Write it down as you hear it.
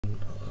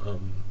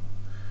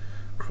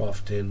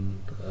crafting.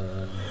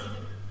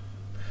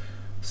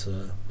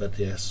 But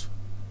yes,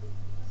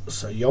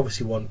 so you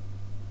obviously want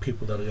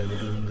people that are going to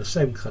be doing the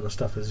same kind of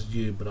stuff as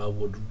you, but I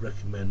would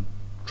recommend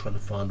trying to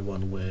find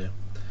one where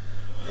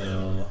they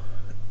are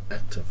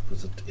active,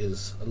 because it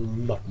is a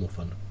lot more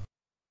fun.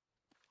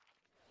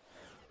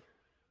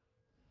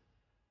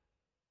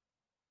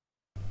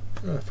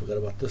 I forgot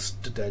about this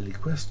daily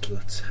quest.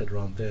 Let's head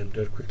around there and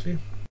do it quickly.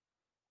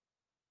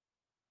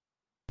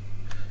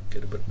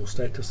 Get a bit more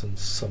status and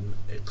some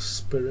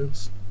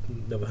experience.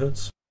 Never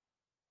hurts.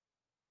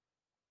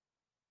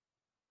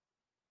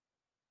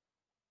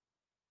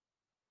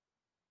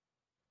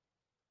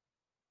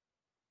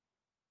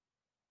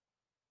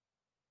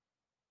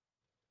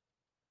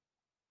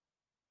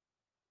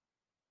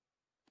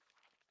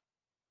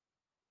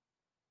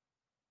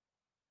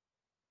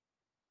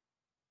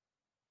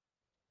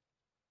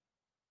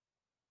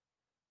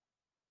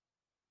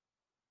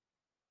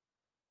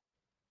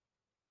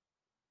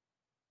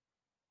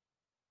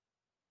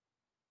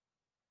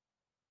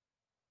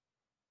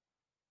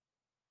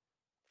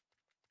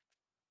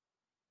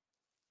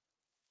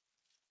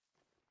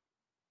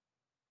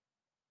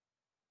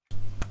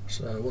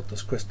 So what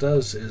this quest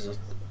does is it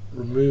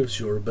removes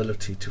your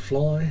ability to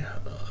fly.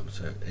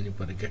 So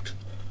anybody get to the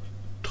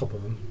top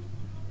of a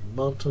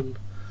mountain,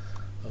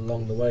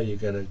 along the way you're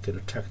going to get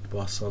attacked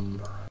by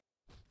some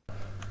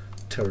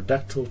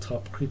pterodactyl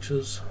type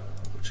creatures,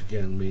 which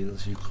again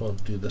means you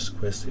can't do this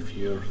quest if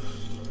you're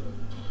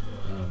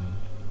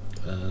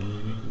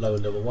lower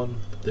level 1.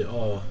 There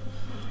are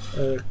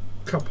a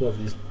couple of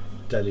these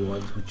daily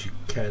ones which you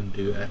can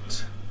do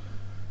at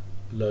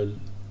low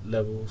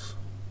levels,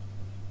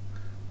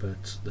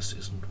 but this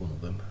isn't one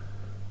of them.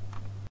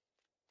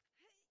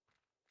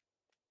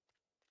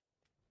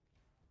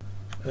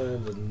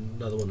 And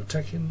another one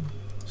attacking,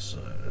 so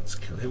let's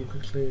kill him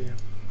quickly.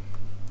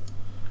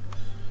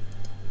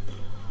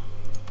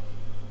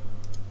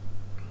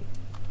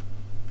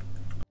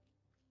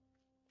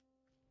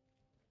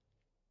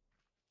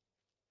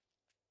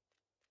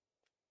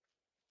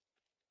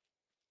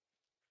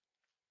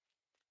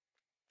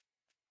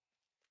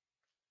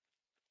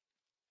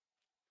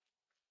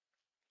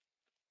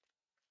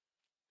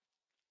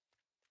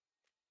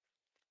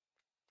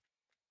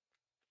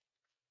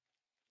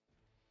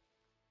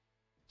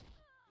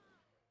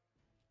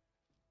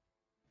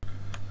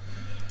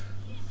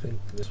 I think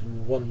there's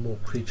one more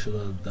creature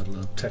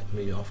that'll attack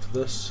me after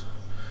this.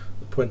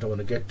 The point I want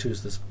to get to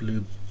is this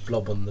blue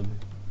blob on the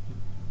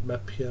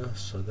map here,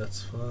 so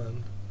that's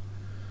fine.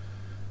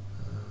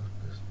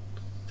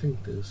 I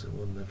think there's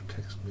one that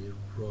attacks me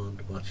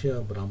around about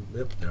here, but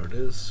yep, there it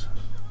is.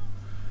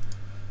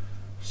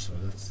 So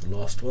that's the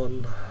last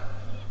one.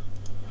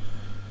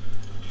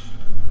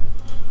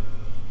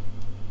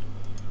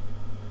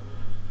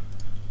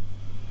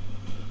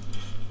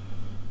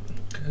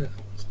 Okay,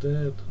 it's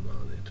dead. Now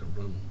I need to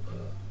run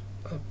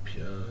up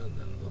here and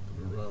then up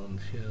and around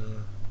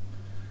here,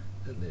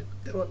 and then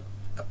come on,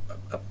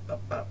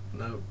 up.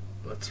 No,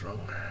 that's wrong.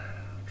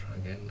 Try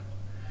again.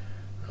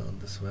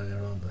 Around this way,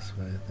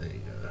 there you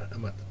go.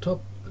 I'm at the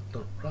top, but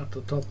not right at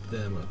the top.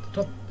 There, I'm at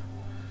the top.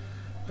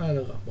 And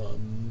I got my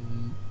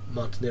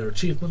Mountaineer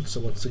achievement,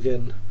 so once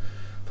again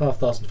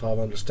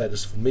 5,500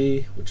 status for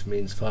me, which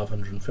means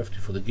 550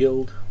 for the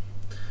guild.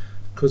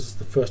 Because it's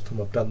the first time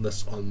I've done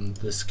this on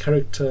this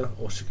character,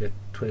 I should get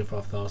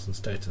 25,000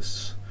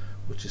 status,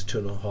 which is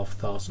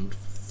 2,500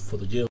 for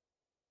the guild,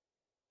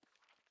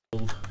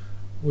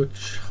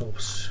 which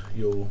helps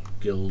your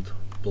guild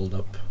build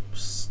up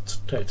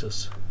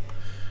status.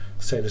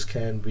 Status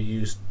can be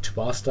used to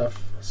buy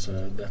stuff,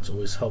 so that's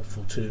always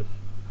helpful too.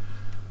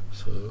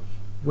 So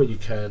where you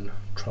can,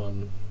 try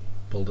and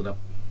build it up.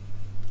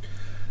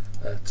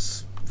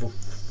 That's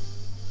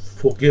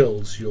for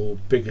guilds. Your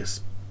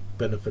biggest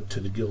benefit to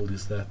the guild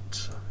is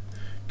that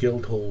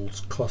guild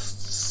halls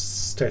cost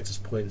status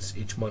points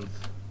each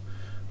month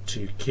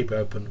to keep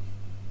open.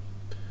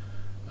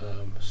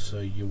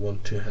 So you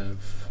want to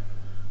have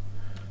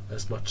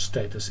as much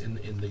status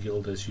in the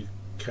guild as you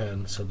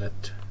can, so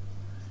that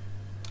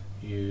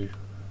you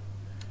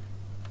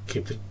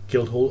keep the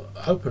guild hall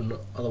open,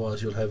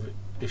 otherwise you'll have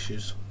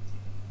issues.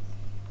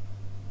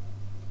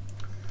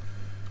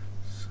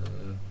 So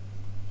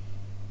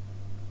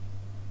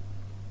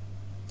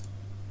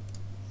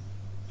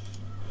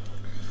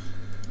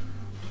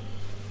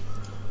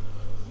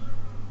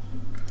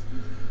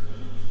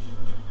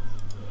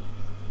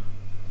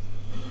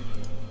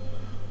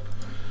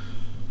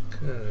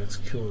okay, let's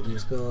kill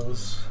these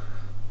guys.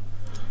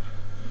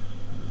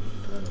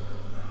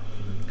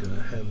 I'm going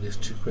to hand these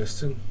two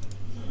quests in.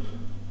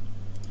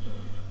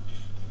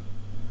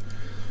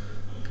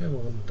 Come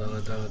on,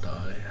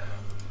 die.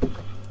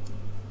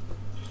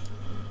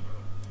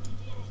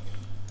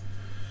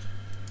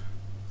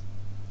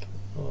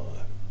 Oh,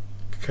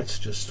 cat's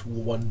just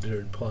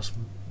wandering past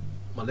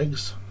my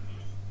legs.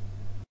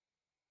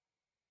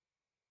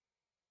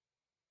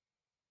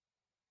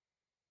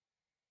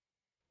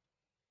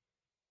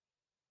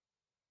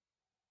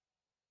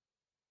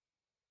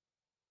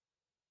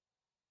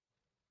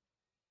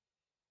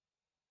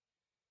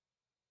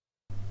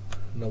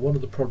 Now, one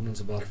of the problems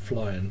about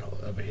flying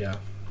over here,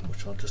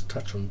 which I'll just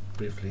touch on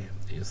briefly,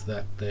 is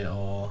that there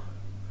are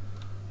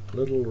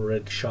little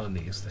red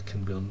shinies that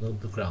can be on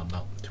the ground.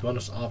 Now, to be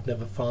honest, I've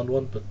never found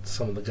one, but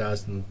some of the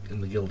guys in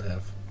the guild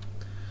have.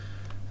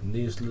 And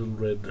these little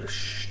red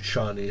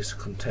shinies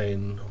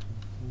contain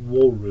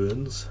wall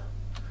ruins,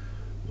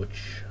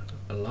 which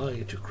allow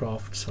you to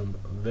craft some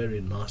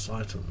very nice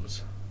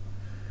items.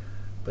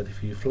 But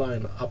if you're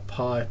flying up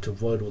high to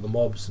avoid all the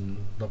mobs and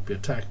not be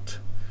attacked,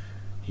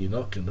 you're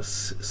not going to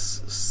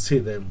see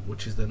them,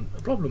 which is then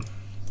a problem.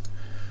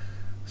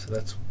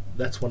 So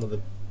that's one of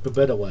the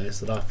better ways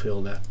that I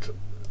feel that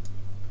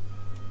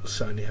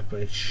Sony have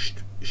made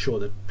sure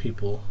that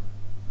people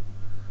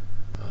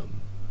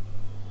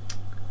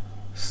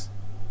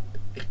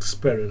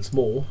experience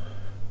more,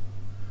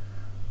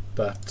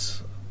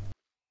 but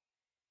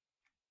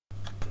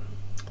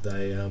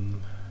they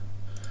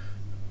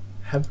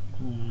haven't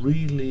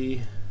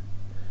really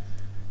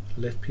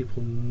let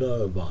people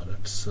know about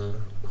it. So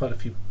quite a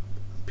few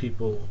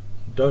people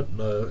don't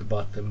know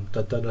about them,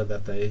 don't know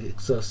that they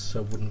exist,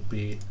 so wouldn't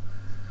be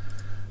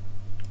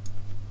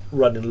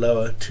running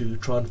lower to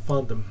try and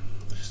find them.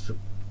 Just a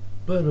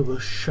bit of a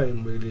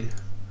shame, really.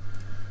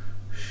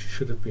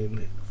 Should have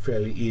been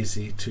fairly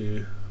easy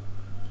to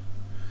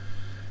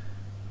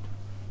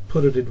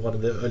put it in one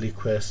of the early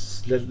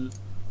quests,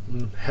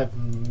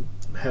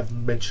 have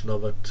mention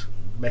of it,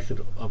 make it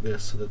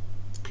obvious so that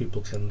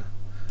people can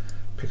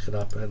pick it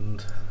up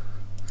and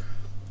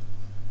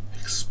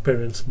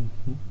experience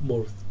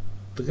more of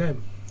the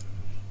game.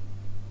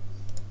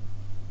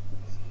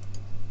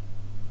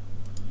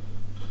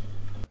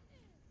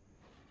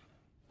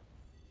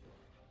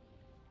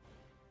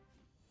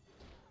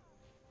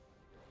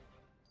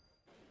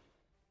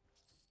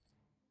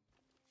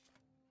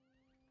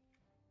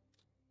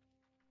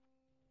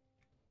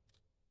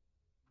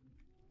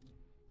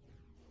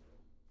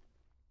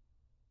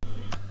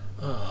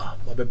 Ah,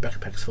 my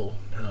backpack's full.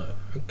 Oh,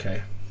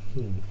 okay.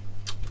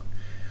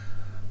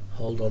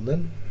 Hold on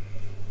then.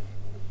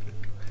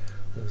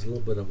 There's a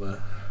little bit of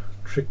a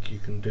trick you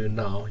can do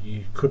now.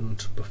 You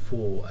couldn't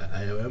before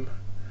AoM,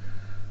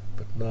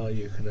 but now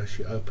you can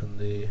actually open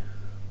the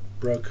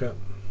broker.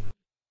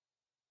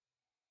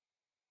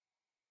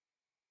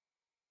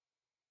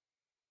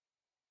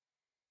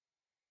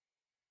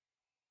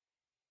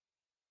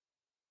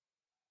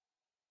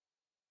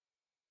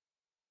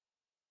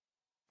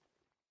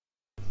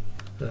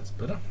 That's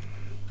better.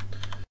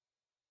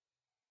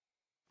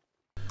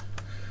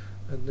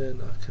 And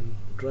then I can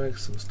drag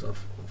some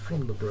stuff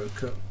from the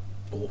broker,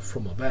 or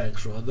from my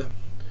bags rather,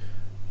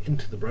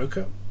 into the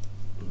broker.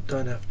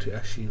 Don't have to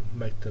actually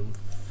make them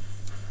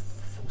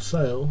for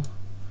sale.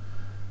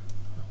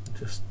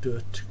 Just do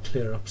it to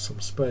clear up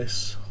some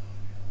space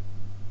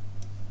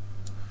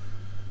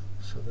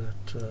so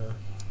that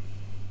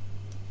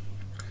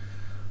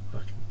I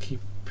can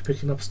keep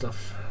picking up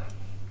stuff.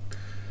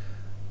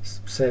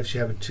 Saves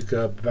you having to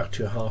go back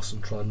to your house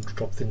and try and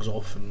drop things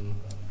off and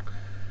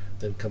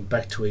then come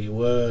back to where you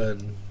were,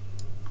 and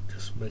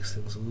just makes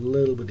things a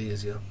little bit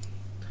easier.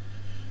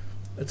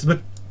 It's a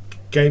bit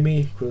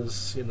gamey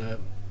because, you know,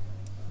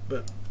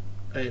 but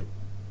hey,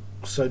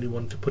 Sony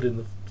wanted to put in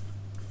the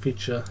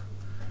feature.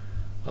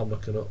 I'm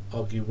not going to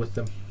argue with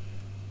them.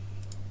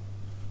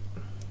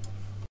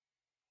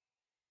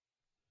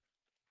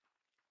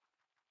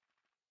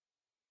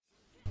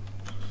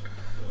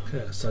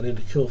 Okay, so I need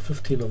to kill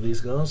 15 of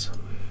these guys,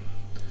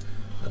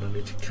 and I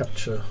need to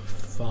capture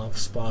 5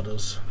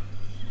 spiders.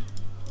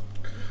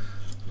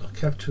 Now,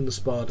 capturing the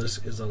spiders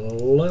is a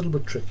little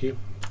bit tricky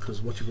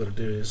because what you've got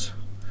to do is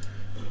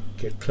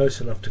get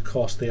close enough to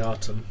cast the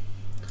item,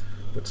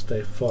 but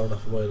stay far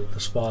enough away that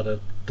the spider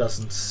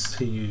doesn't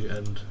see you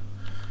and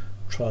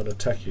try and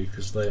attack you,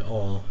 because they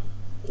are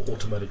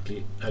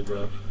automatically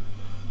aggro.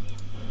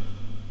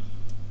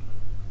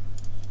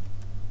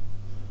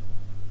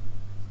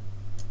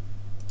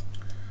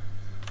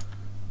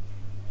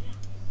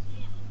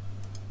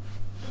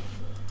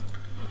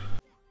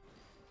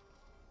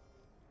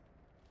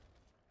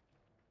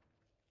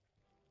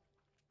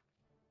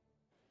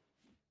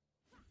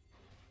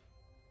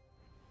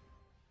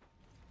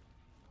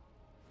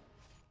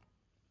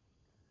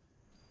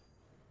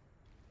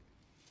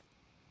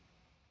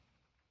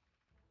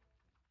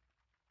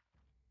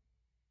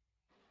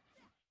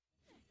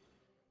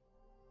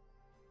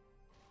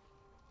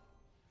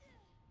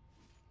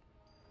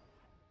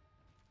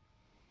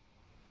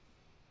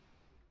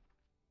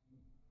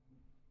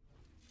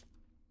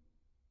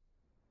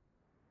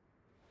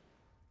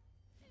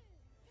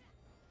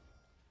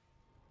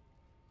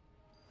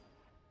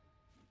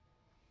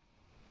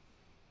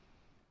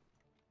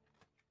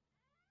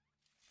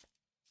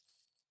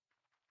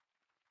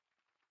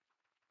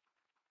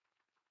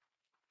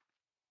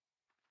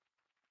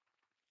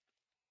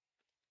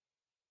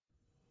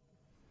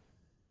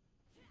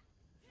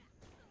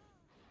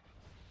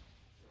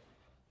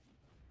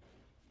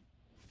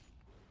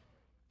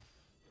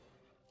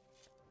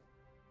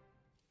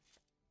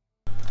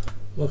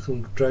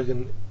 Welcome,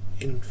 Dragon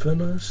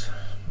Infernos.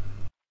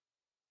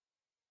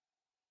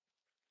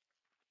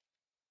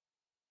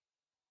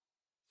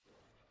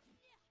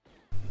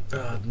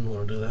 I didn't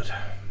want to do that.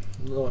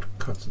 Not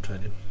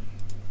concentrating.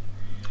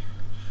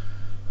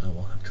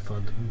 We'll have to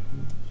find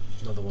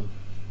another one.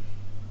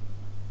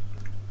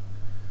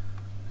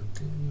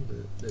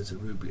 There's a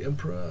Ruby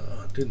Emperor.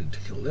 I do need to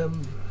kill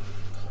them.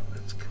 So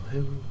let's kill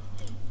him.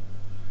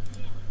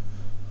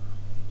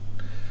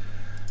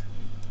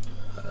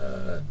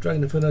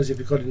 Dragon Infernos, if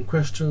you've got any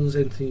questions,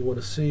 anything you want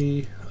to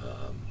see,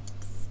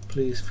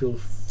 please feel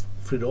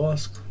free to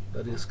ask.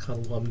 That is kind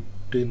of why I'm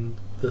doing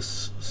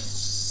this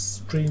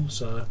stream,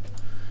 so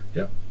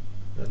yeah,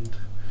 and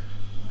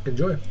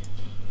enjoy.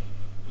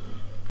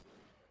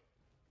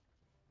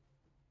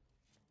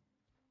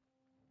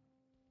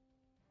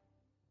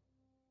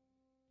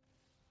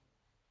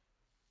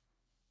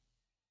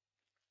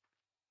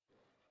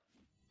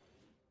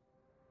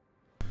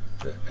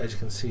 As you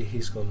can see,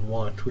 he's gone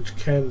white, which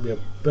can be a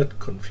bit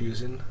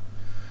confusing.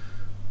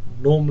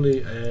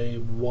 Normally a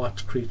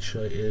white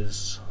creature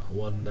is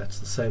one that's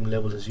the same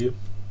level as you,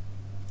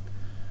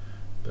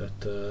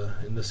 but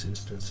in this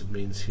instance it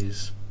means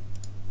he's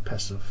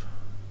passive.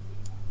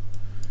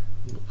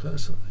 Look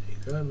closer,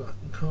 there you go, I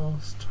can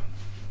cast.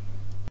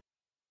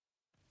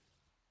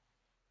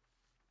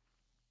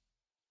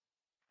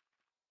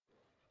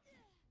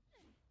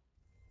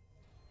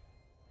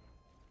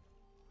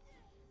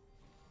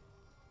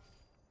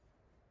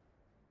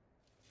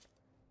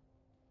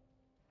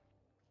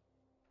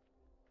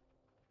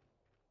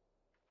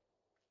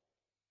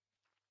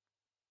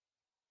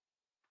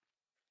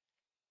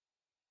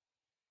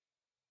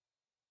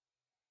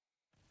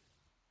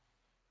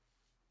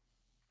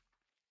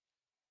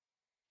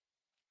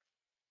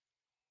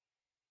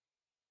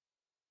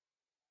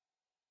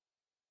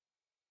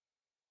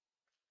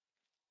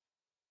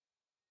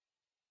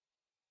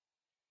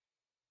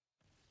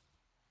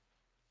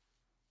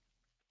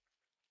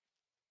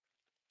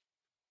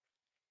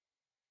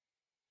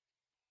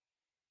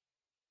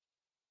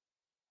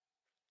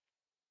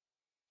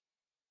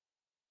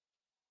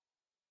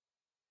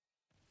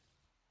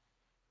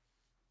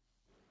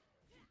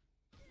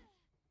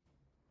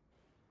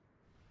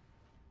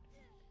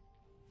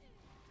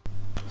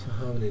 So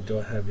how many do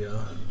I have here?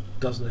 It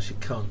doesn't actually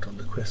count on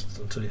the quests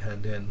until you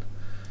hand in,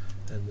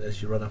 and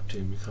as you run up to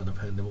him you kind of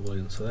hand them all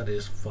in. So that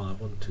is 5,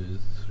 1, 2,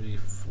 3,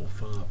 4,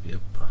 5, yep.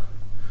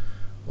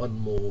 One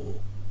more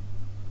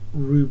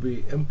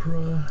Ruby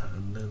Emperor,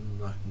 and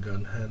then I can go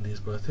and hand these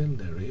both in.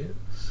 There he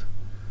is.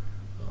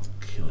 I'll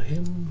kill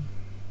him.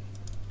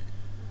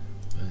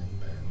 Bang,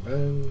 bang,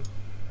 bang.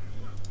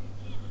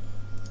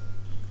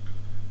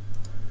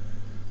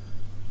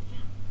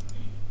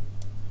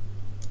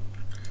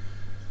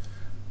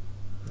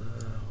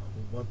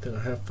 One thing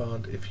I have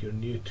found, if you're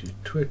new to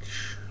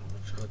Twitch,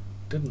 which I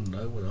didn't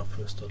know when I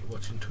first started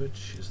watching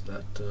Twitch, is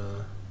that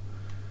there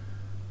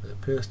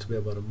appears to be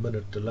about a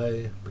minute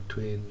delay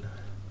between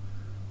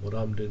what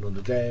I'm doing on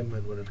the game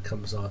and when it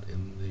comes out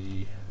in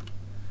the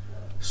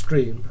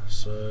stream.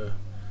 So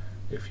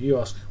if you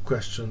ask a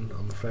question,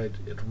 I'm afraid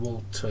it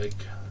will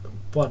take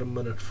about a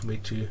minute for me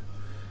to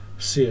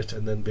see it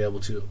and then be able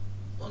to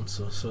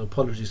answer. So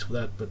apologies for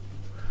that, but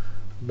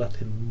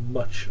nothing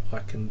much I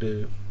can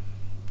do.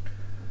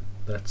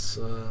 That's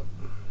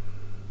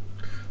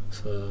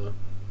so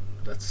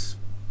that's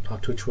how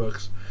Twitch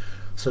works.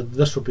 So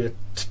this will be a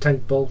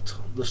tank bolt.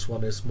 This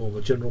one is more of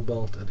a general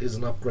bolt. It is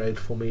an upgrade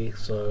for me,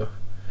 so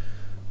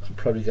I'm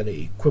probably going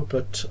to equip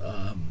it.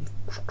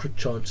 Crit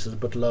chance is a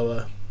bit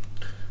lower.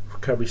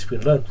 Recovery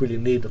speed I don't really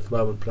need at the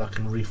moment, but I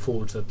can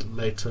reforge that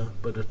later.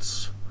 But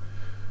it's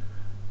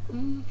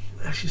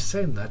actually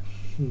saying that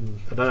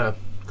I don't know,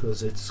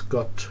 because it's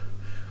got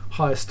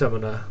higher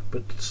stamina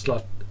but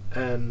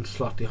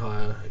slightly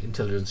higher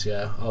intelligence.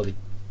 Yeah, I'll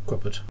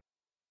equip it.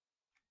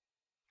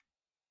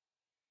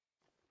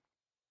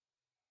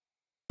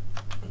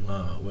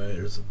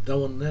 Where is it? That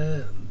one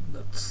there?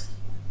 That's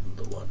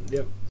the one,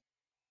 yep.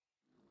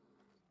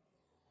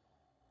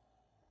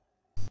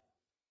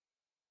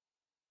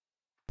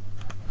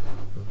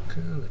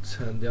 Okay, let's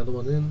hand the other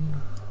one in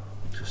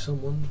to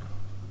someone.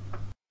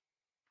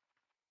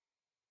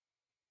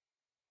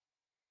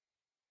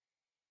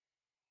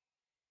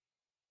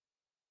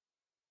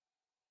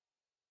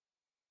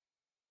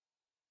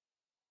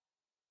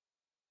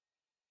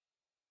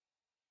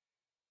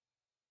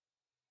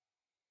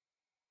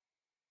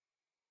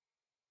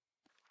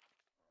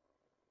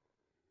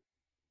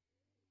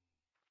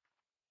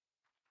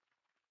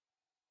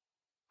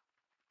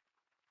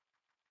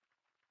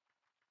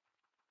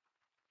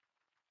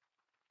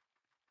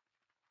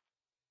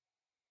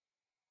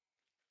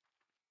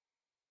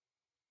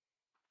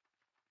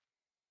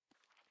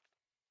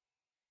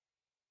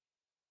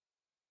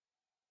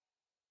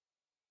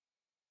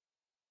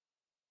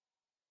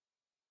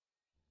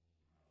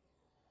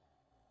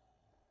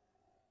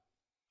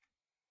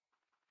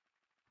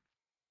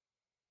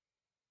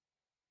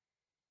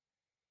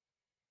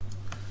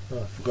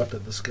 Oh, I forgot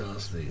that this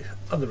guy's the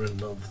other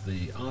end of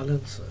the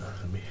island, so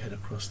let me head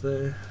across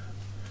there.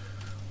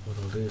 What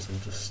I'll do is I'll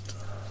just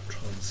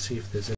try and see if there's